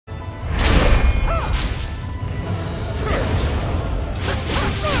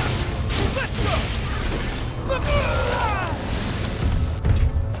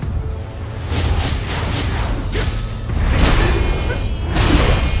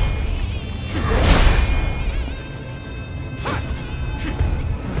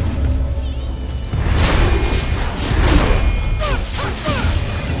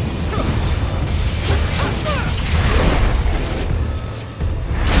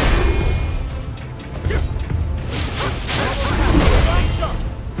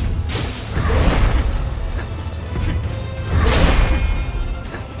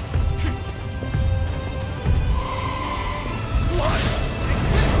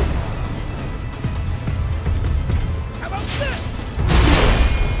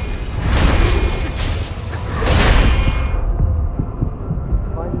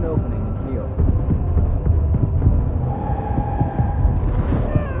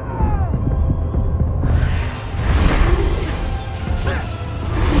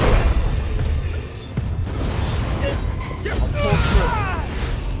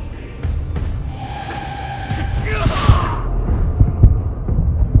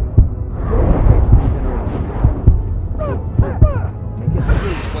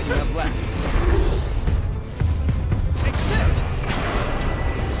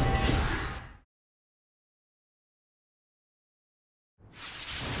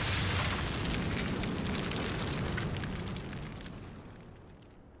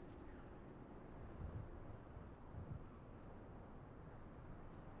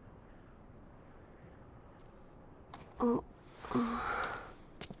Oh.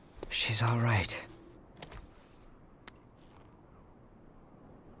 She's all right.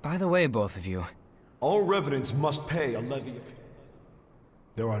 By the way, both of you. All revenants must pay a levy.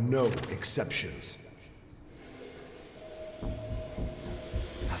 There are no exceptions.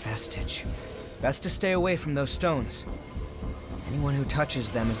 A vestige. Best to stay away from those stones. Anyone who touches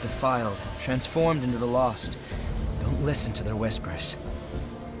them is defiled, transformed into the lost. Don't listen to their whispers.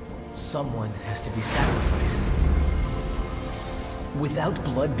 Someone has to be sacrificed. Without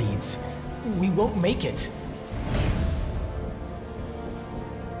blood beads, we won't make it.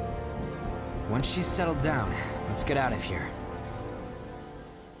 Once she's settled down, let's get out of here.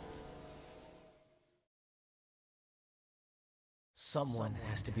 Someone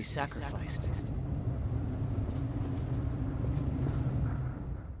has to be sacrificed.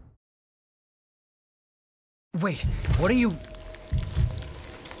 Wait, what are you...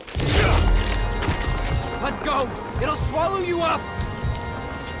 Let go! It'll swallow you up!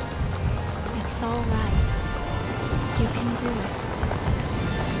 It's all right. You can do it.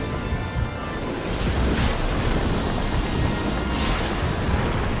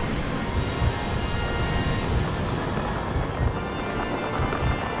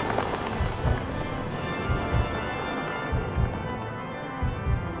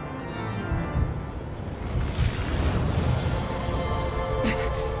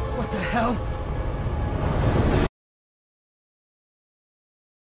 What the hell?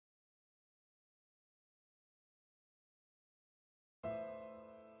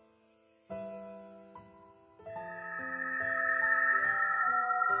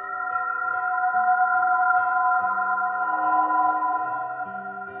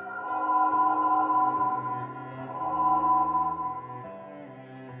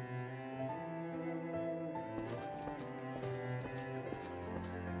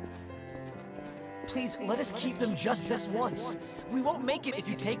 Please, let us keep them just this once. We won't make it if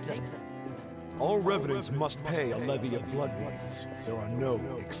you take them. All revenants must pay a levy of blood beads. There are no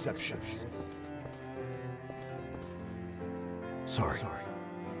exceptions. Sorry.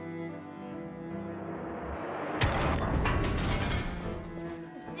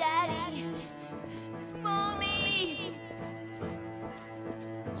 Daddy! Mommy!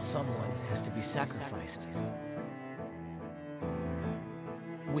 Someone has to be sacrificed.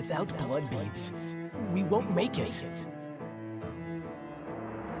 Without blood beads, we won't make it.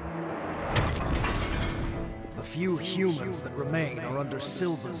 The few humans that remain are under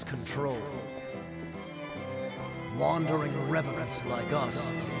Silva's control. Wandering revenants like us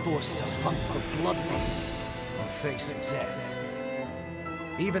are forced to hunt for blood beads or face death.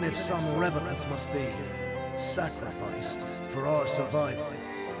 Even if some revenants must be sacrificed for our survival.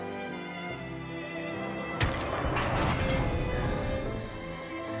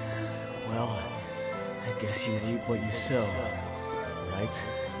 Well, I guess you reap what you sow, right?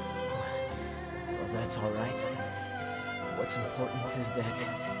 Well, that's all right. What's important is that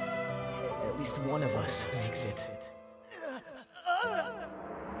at least one of us makes it.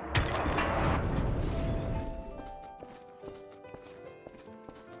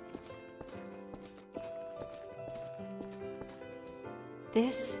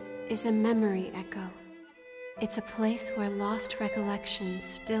 This is a memory echo. It's a place where lost recollections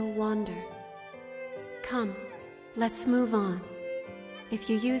still wander. Come, let's move on. If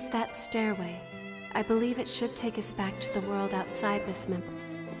you use that stairway, I believe it should take us back to the world outside this memory.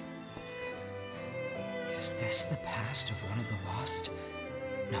 Is this the past of one of the lost?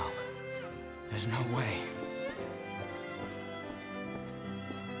 No. There's no way.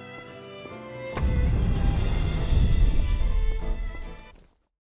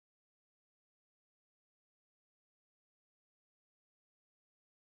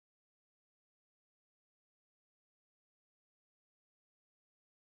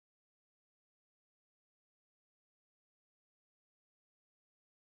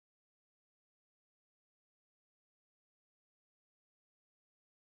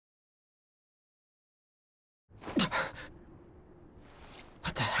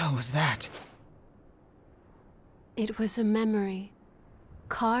 What the hell was that? It was a memory,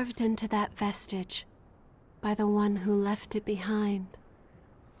 carved into that vestige, by the one who left it behind.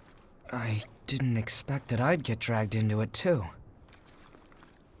 I didn't expect that I'd get dragged into it, too.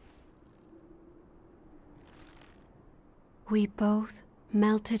 We both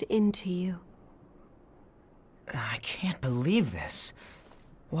melted into you. I can't believe this.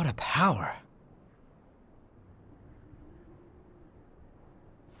 What a power.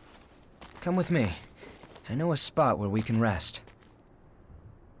 Come with me. I know a spot where we can rest.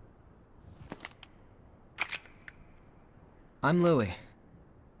 I'm Louis.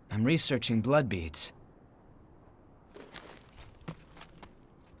 I'm researching blood beads.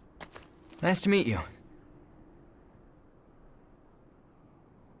 Nice to meet you.